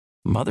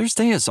Mother's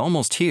Day is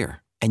almost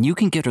here, and you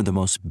can get her the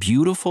most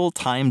beautiful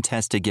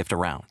time-tested gift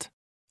around.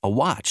 A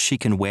watch she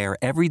can wear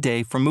every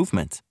day from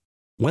Movement.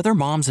 Whether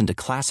mom's into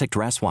classic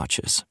dress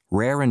watches,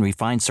 rare and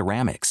refined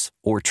ceramics,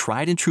 or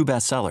tried and true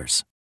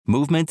bestsellers,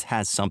 Movement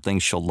has something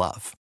she'll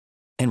love.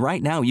 And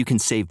right now you can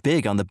save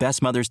big on the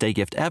best Mother's Day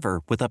gift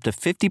ever with up to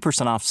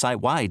 50% off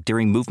site-wide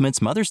during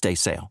Movement's Mother's Day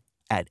sale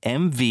at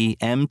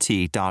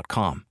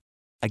MVMT.com.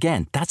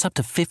 Again, that's up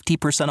to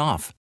 50%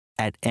 off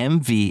at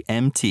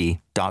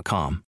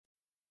MVMT.com.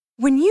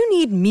 When you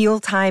need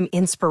mealtime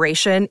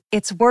inspiration,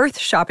 it's worth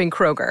shopping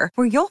Kroger,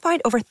 where you'll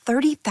find over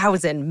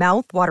 30,000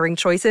 mouth-watering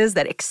choices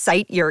that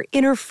excite your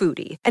inner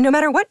foodie. And no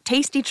matter what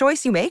tasty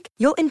choice you make,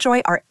 you'll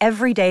enjoy our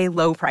everyday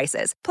low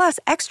prices, plus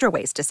extra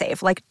ways to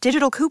save, like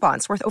digital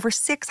coupons worth over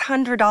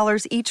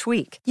 $600 each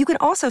week. You can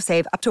also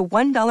save up to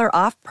 $1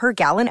 off per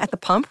gallon at the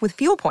pump with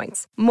fuel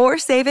points. More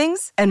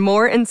savings and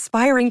more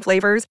inspiring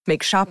flavors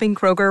make shopping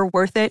Kroger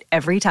worth it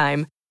every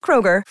time.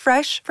 Kroger,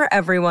 fresh for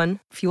everyone.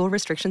 Fuel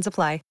restrictions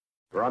apply.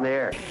 We're on the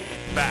air.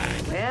 Back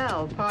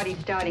Well, party's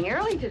starting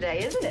early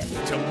today, isn't it?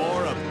 to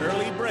more of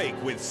Early Break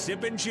with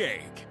Sip and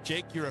Jake.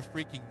 Jake, you're a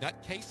freaking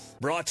nutcase.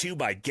 Brought to you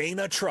by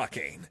Gaina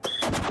Trucking.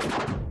 On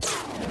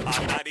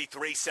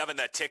 93.7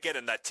 The Ticket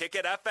and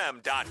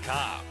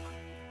theticketfm.com.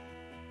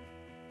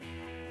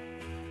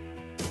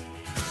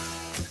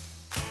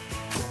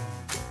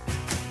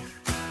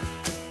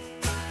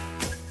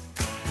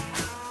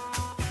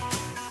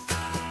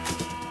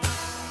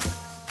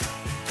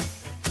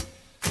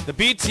 The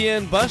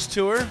BTN bus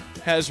tour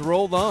has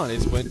rolled on.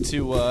 It went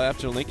to,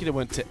 after Lincoln, it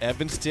went to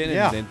Evanston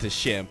and then to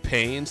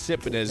Champaign.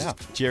 Sipping, as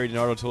Jerry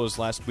DiNardo told us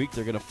last week,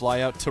 they're going to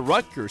fly out to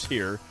Rutgers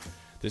here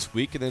this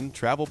week and then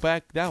travel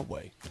back that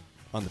way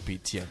on the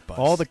BTN bus.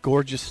 All the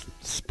gorgeous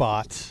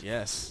spots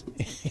Yes.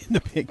 in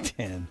the Big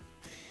Ten.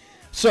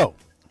 So,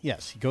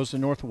 yes, he goes to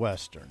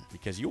Northwestern.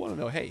 Because you want to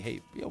know,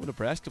 hey,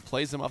 Nebraska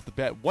plays them off the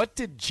bat. What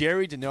did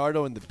Jerry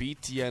DiNardo and the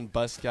BTN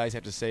bus guys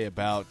have to say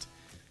about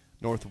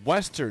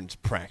Northwestern's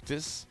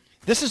practice?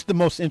 This is the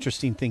most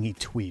interesting thing he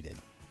tweeted,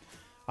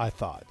 I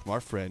thought. From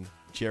our friend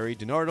Jerry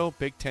DiNardo,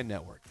 Big Ten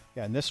Network.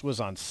 Yeah, and this was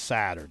on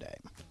Saturday.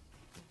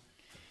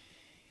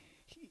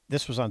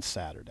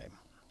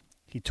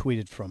 He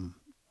tweeted from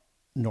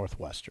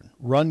Northwestern.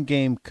 Run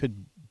game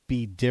could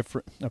be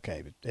different.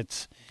 Okay,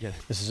 this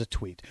is a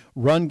tweet.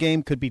 Run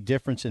game could be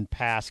different in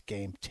pass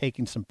game,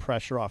 taking some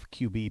pressure off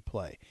QB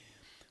play.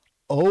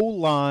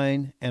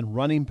 O-line and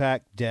running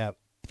back depth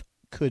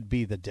could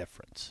be the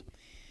difference.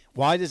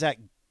 Why does that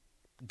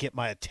get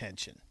my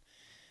attention?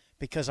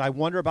 Because I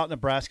wonder about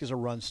Nebraska as a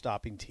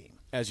run-stopping team.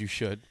 As you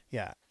should.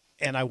 Yeah,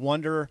 and I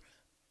wonder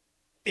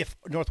if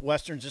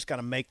Northwestern's just going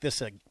to make this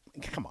a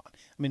 – come on.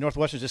 I mean,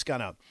 Northwestern's just going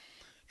to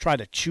try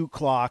to chew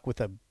clock with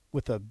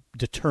a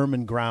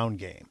determined ground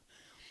game,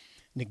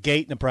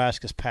 negate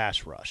Nebraska's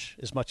pass rush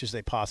as much as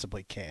they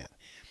possibly can.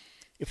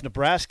 If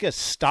Nebraska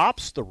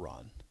stops the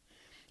run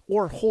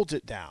or holds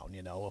it down,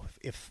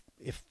 if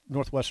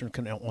Northwestern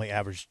can only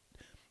average –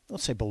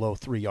 let's say below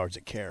 3 yards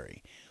a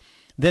carry,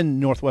 then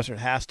Northwestern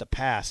has to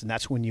pass, and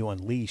that's when you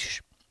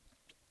unleash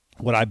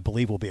what I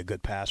believe will be a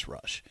good pass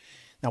rush.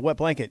 Now, Wet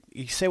Blanket,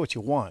 you say what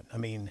you want. I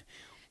mean,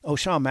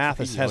 O'Shawn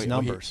Mathis has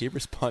numbers. He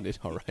responded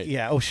all right.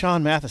 Yeah,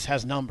 O'Shawn Mathis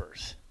has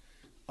numbers.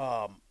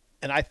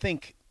 And I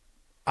think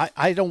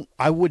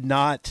I would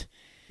not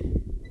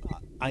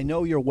 – I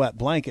know you're Wet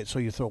Blanket, so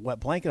you throw a Wet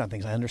Blanket on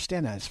things. I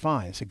understand that. It's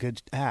fine. It's a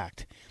good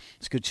act.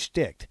 It's a good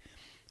shtick.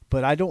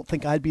 But I don't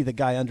think I'd be the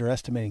guy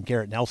underestimating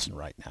Garrett Nelson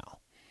right now.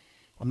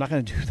 I'm not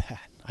going to do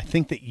that. I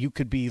think that you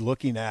could be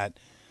looking at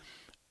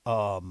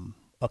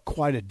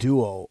quite a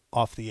duo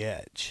off the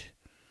edge,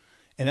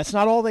 and that's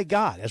not all they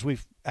got, as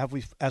we've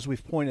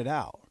pointed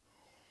out.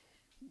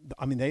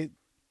 I mean,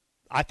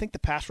 I think the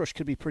pass rush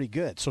could be pretty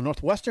good. So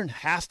Northwestern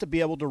has to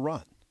be able to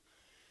run,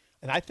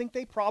 and I think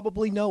they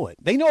probably know it.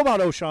 They know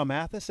about O'Shawn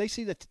Mathis. They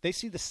see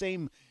the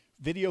same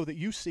video that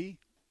you see.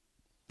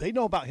 They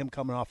know about him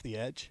coming off the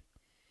edge.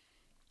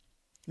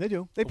 They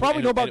do. They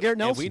probably know about Garrett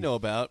Nelson. And we know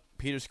about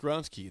Peter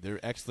Skronsky, their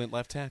excellent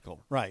left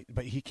tackle. Right,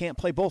 but he can't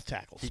play both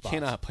tackle spots. He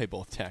cannot play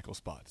both tackle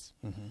spots.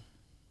 Mm-hmm.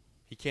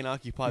 He can't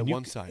occupy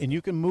one side. And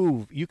you can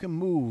move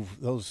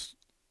those.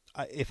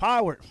 If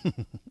I were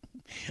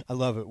 – I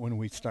love it when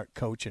we start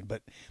coaching,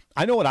 but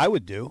I know what I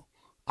would do.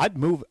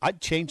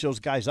 I'd change those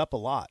guys up a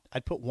lot.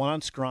 I'd put one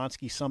on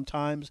Skronsky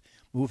sometimes,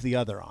 move the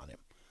other on him,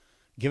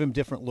 give him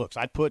different looks.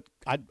 I'd throw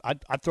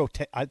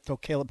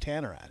Caleb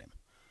Tanner at him.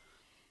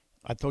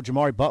 I'd throw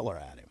Jamari Butler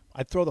at him.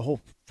 I'd throw the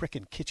whole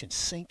frickin' kitchen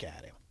sink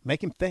at him.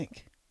 Make him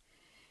think.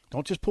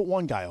 Don't just put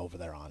one guy over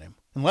there on him.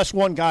 Unless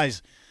one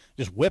guy's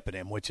just whipping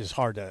him, which is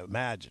hard to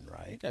imagine,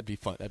 right? That'd be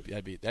fun.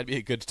 That'd be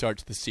a good start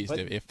to the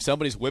season. If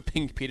somebody's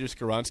whipping Peter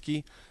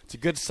Skronsky, it's a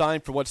good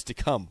sign for what's to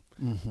come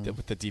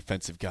with the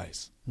defensive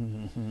guys.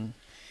 Mm-hmm.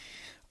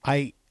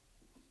 I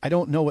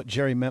don't know what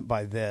Jerry meant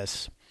by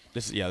this.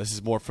 This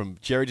is more from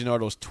Jerry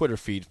DiNardo's Twitter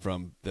feed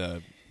from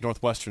the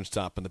Northwestern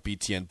stop on the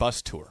BTN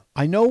bus tour.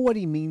 I know what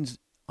he means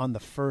on the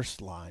first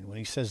line when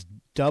he says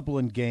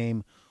Dublin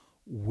game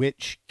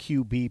which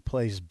QB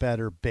plays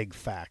better, big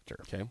factor.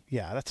 Okay.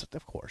 Yeah, that's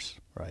of course,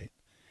 right.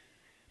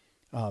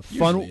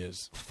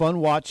 Fun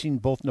watching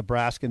both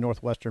Nebraska and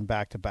Northwestern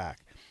back to back.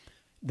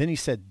 Then he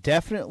said,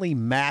 definitely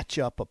match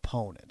up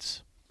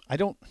opponents. I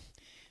don't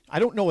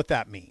know what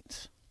that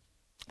means.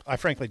 I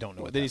frankly don't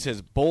know. Then he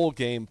says bowl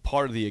game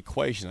part of the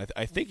equation.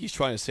 I think he's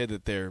trying to say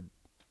that they're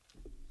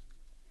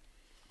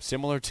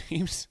similar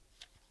teams.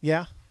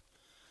 Yeah.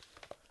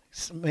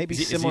 Maybe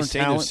similar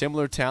talent.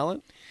 Similar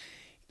talent?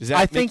 Does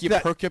that make you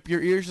perk up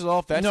your ears at all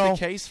if that's the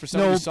case for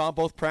someone who saw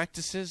both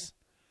practices?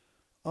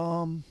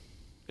 A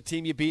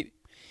team you beat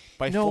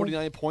by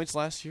 49 points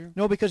last year?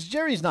 No, because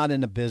Jerry's not in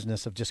the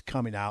business of just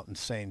coming out and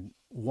saying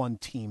one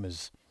team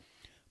is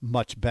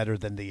much better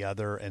than the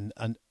other. And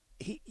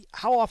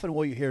how often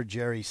will you hear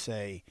Jerry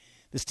say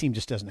this team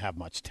just doesn't have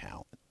much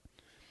talent?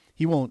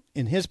 He won't.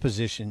 In his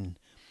position,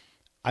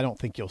 I don't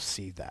think you'll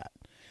see that.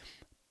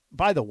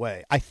 By the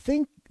way, I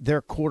think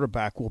their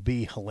quarterback will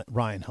be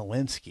Ryan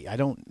Helinski.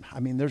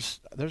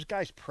 There's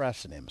guys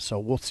pressing him, so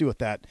we'll see what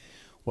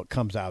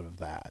comes out of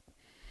that.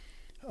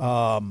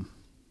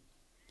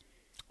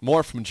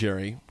 More from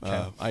Jerry.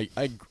 Okay.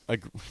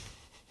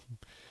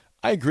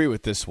 I agree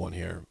with this one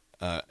here.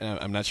 And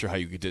I'm not sure how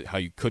you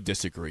could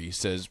disagree. He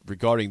says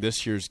regarding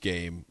this year's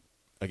game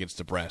against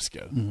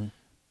Nebraska. Mm-hmm.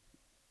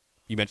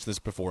 You mentioned this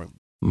before.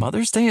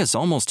 Mother's Day is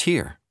almost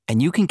here,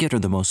 and you can get her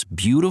the most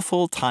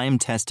beautiful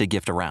time-tested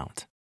gift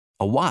around.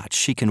 A watch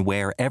she can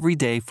wear every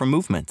day from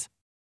Movement.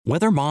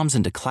 Whether mom's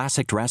into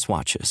classic dress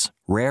watches,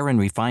 rare and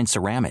refined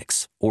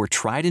ceramics, or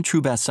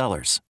tried-and-true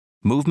bestsellers,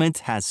 Movement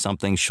has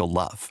something she'll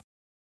love.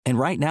 And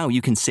right now,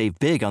 you can save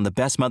big on the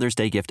best Mother's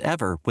Day gift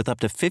ever with up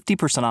to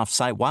 50% off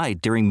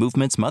site-wide during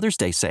Movement's Mother's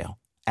Day sale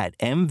at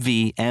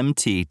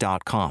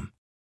MVMT.com.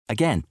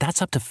 Again,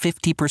 that's up to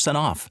 50%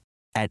 off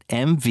at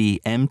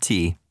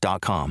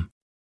MVMT.com.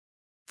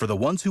 For the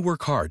ones who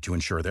work hard to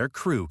ensure their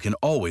crew can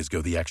always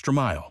go the extra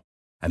mile,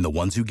 and the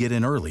ones who get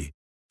in early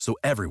so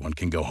everyone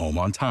can go home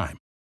on time,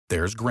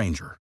 there's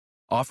Grainger,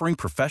 offering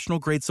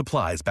professional-grade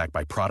supplies backed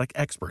by product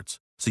experts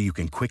so you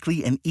can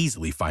quickly and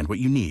easily find what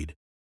you need.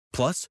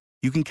 Plus,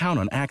 you can count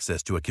on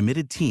access to a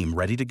committed team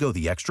ready to go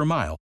the extra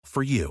mile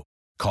for you.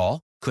 Call,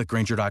 click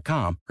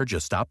Grainger.com, or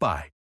just stop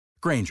by.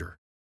 Grainger,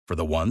 for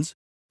the ones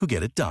who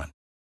get it done.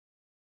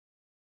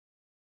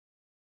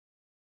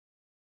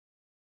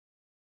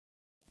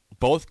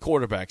 Both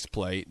quarterbacks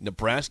play.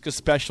 Nebraska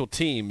special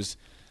teams,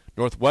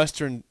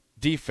 Northwestern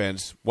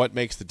defense. What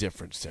makes the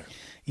difference there?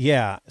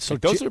 Yeah. So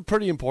those are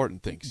pretty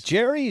important things.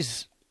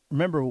 Jerry's,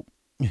 remember,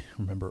 it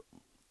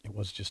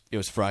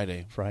was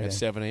Friday. At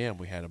 7 a.m.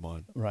 we had him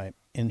on. Right.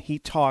 And he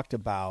talked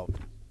about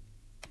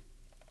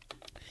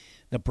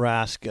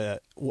Nebraska.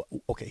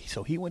 Okay,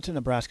 so he went to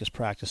Nebraska's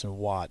practice and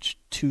watched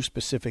two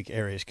specific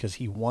areas because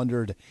he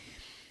wondered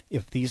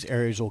if these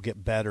areas will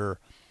get better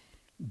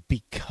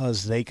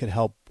because they could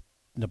help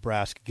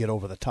Nebraska get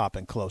over the top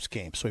in close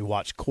games. So he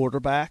watched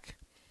quarterback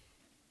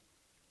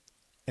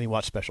and he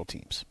watched special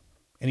teams.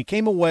 And he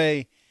came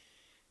away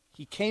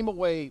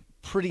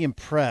pretty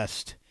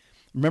impressed.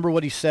 Remember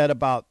what he said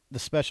about the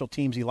special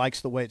teams? He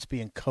likes the way it's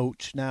being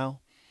coached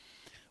now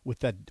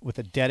with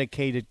a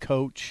dedicated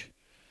coach.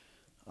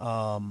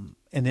 And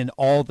then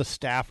all the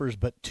staffers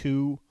but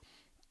two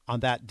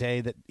on that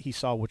day that he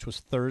saw, which was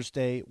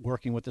Thursday,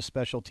 working with the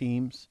special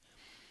teams.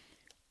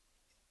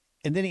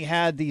 And then he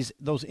had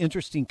those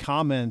interesting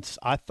comments,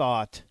 I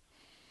thought,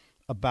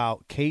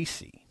 about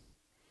Casey.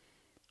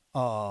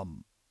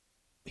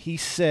 He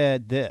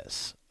said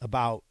this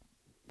about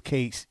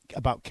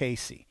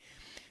Casey.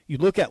 You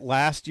look at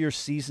last year's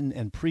season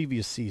and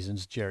previous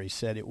seasons, Jerry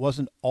said, it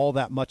wasn't all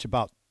that much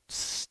about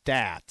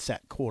stats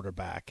at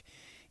quarterback.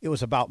 It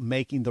was about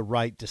making the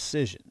right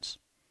decisions,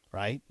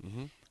 right?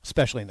 Mm-hmm.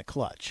 Especially in the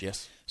clutch.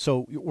 Yes.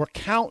 So we're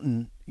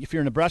counting, if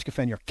you're a Nebraska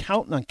fan, you're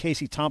counting on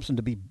Casey Thompson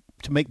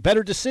to make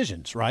better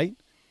decisions, right?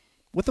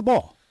 With the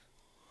ball.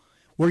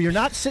 Where you're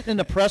not sitting in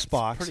the press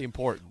box pretty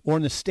important. Or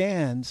in the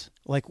stands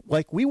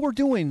like we were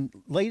doing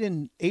late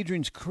in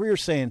Adrian's career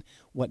saying,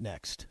 what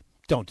next?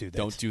 Don't do this.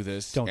 Don't do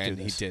this. Don't and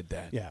do this. He did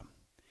that. Yeah.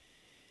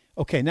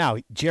 Okay, now,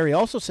 Jerry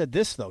also said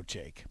this, though,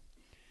 Jake.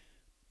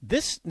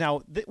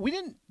 We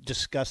didn't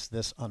discuss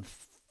this on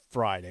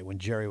Friday when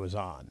Jerry was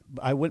on.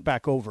 I went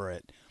back over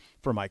it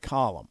for my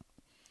column.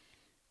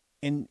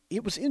 And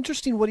it was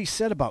interesting what he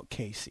said about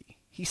Casey.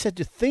 He said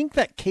to think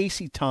that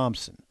Casey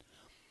Thompson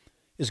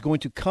is going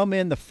to come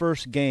in the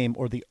first game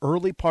or the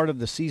early part of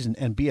the season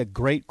and be a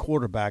great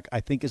quarterback,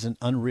 I think is an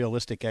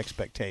unrealistic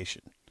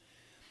expectation.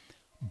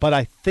 But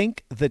I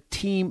think the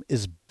team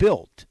is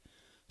built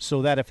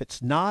so that if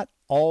it's not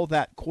all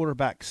that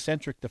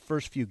quarterback-centric the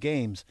first few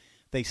games,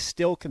 they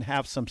still can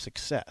have some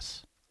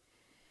success.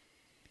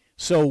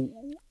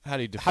 So how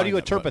do you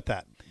interpret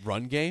that?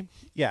 Run game?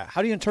 Yeah,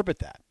 how do you interpret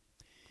that?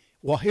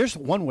 Well, here's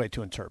one way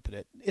to interpret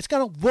it. It's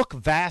going to look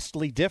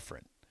vastly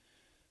different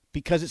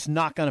because it's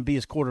not going to be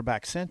as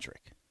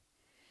quarterback-centric.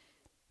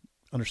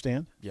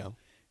 Understand? Yeah.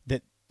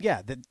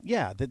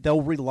 That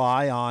they'll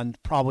rely on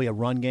probably a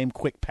run game,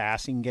 quick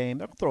passing game.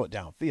 They'll throw it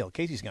downfield.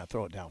 Casey's going to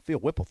throw it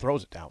downfield. Whipple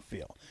throws it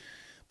downfield.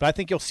 But I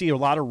think you'll see a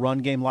lot of run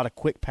game, a lot of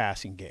quick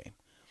passing game,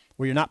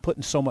 where you're not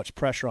putting so much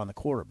pressure on the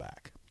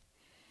quarterback.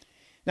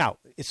 Now,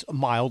 it's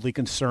mildly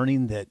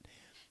concerning that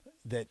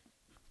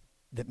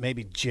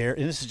maybe Jerry,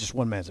 and this is just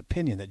one man's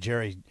opinion, that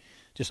Jerry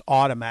just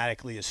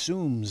automatically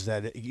assumes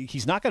that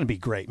he's not going to be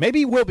great. Maybe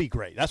he will be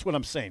great. That's what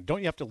I'm saying.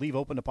 Don't you have to leave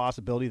open the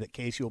possibility that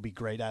Casey will be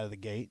great out of the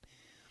gate?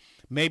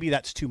 Maybe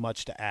that's too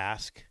much to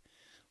ask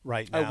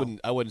right now.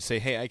 I wouldn't say,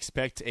 hey, I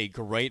expect a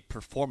great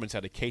performance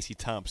out of Casey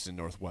Thompson in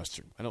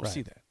Northwestern. I don't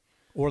see that.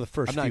 Or the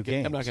first few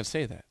games. I'm not going to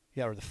say that.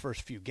 Yeah, or the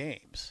first few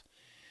games.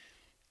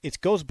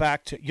 It goes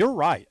back to, you're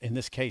right in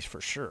this case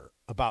for sure,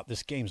 about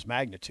this game's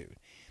magnitude.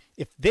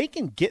 If they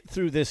can get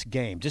through this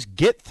game, just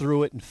get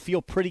through it and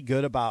feel pretty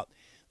good about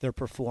their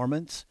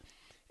performance,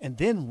 and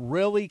then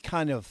really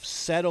kind of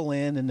settle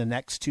in the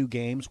next two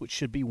games, which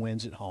should be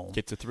wins at home.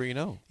 Get to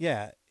 3-0.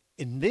 Yeah,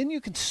 and then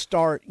you can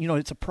start,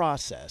 it's a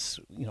process.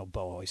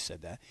 Bo always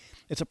said that.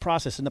 It's a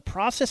process, and the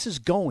process is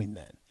going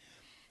then.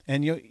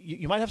 And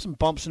you might have some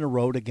bumps in the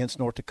road against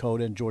North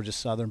Dakota and Georgia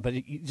Southern, but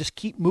you just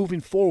keep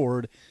moving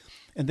forward,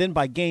 and then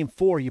by game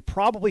 4, you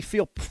probably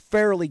feel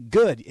fairly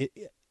good.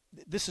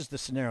 This is the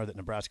scenario that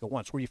Nebraska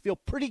wants, where you feel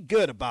pretty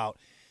good about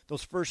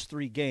those first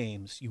 3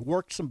 games. You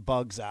worked some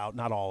bugs out,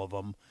 not all of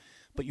them,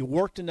 but you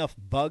worked enough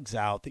bugs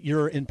out that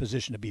you're in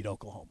position to beat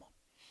Oklahoma.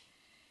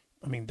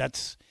 I mean,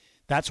 that's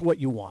what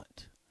you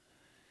want.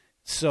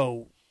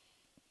 So,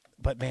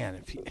 but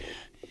man,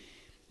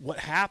 what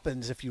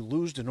happens if you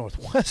lose to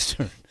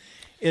Northwestern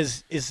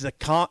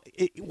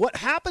what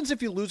happens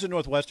if you lose to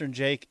Northwestern,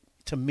 Jake,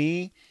 to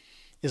me,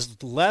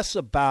 is less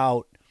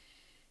about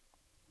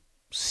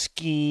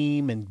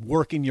scheme and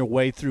working your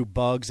way through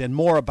bugs and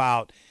more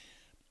about,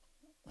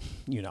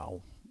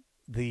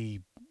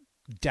 the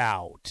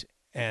doubt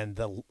and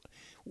the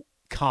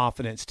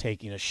confidence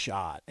taking a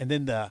shot. And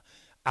then the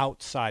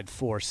outside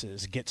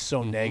forces get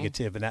so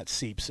negative and that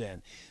seeps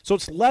in. So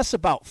it's less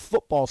about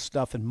football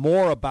stuff and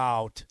more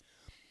about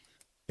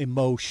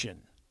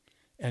emotion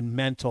and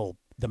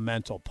the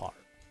mental part,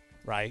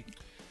 right?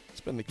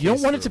 It's been the case. You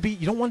don't want it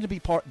to be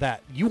part of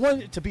that. You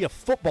want it to be a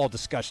football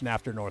discussion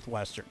after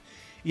Northwestern.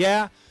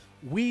 Yeah,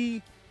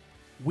 we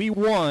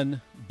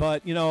won,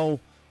 but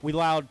we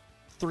allowed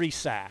 3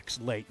 sacks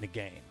late in the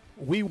game.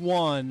 We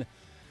won,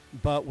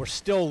 but we're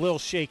still a little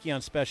shaky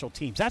on special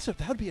teams. That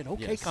would be an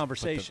okay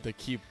conversation. The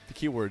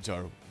key words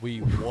are we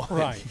won.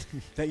 Right.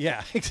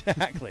 Yeah,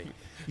 exactly.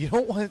 You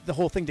don't want the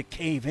whole thing to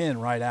cave in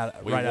right out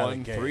of the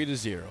gate. We won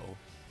 3-0.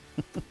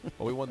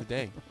 Well, we won the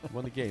day. We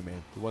won the game,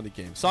 man. We won the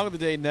game. Song of the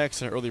day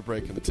next, and an early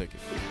break in the ticket.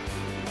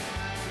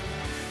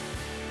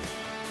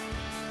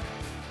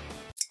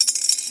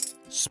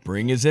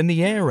 Spring is in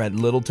the air at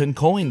Littleton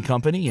Coin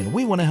Company, and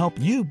we want to help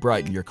you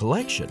brighten your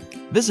collection.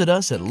 Visit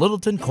us at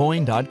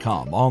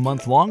littletoncoin.com all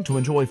month long to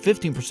enjoy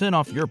 15%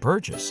 off your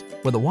purchase.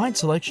 With a wide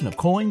selection of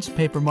coins,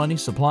 paper money,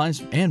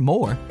 supplies, and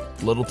more,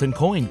 Littleton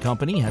Coin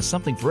Company has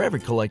something for every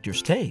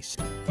collector's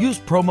taste. Use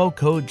promo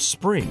code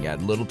SPRING at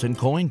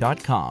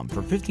littletoncoin.com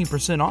for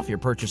 15% off your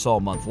purchase all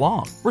month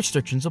long.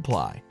 Restrictions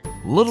apply.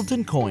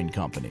 Littleton Coin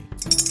Company.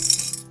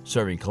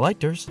 Serving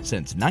collectors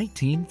since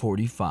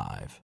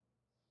 1945.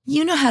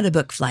 You know how to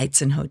book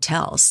flights and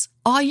hotels.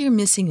 All you're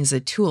missing is a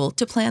tool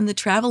to plan the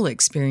travel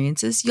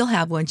experiences you'll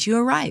have once you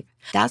arrive.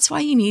 That's why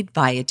you need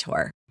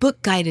Viator.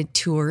 Book guided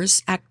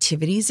tours,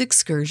 activities,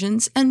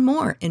 excursions, and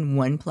more in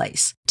one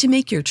place to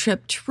make your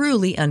trip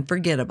truly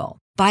unforgettable.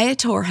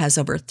 Viator has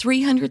over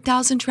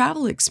 300,000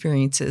 travel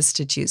experiences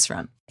to choose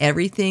from.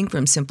 Everything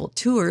from simple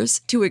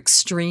tours to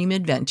extreme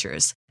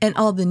adventures and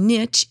all the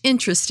niche,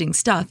 interesting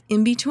stuff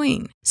in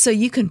between. So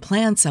you can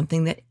plan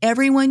something that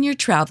everyone you're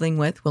traveling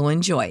with will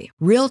enjoy.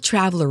 Real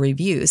traveler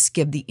reviews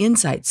give the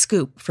inside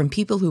scoop from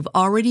people who've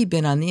already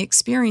been on the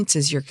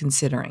experiences you're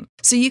considering.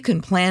 So you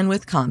can plan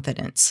with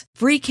confidence.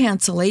 Free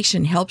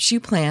cancellation helps you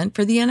plan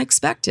for the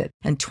unexpected.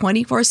 And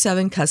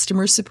 24/7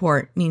 customer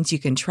support means you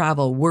can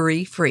travel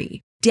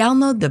worry-free.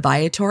 Download the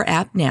Viator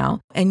app now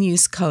and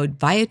use code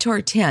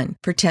Viator10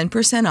 for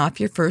 10% off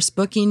your first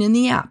booking in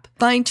the app.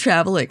 Find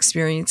travel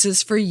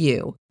experiences for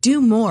you.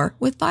 Do more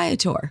with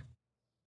Viator.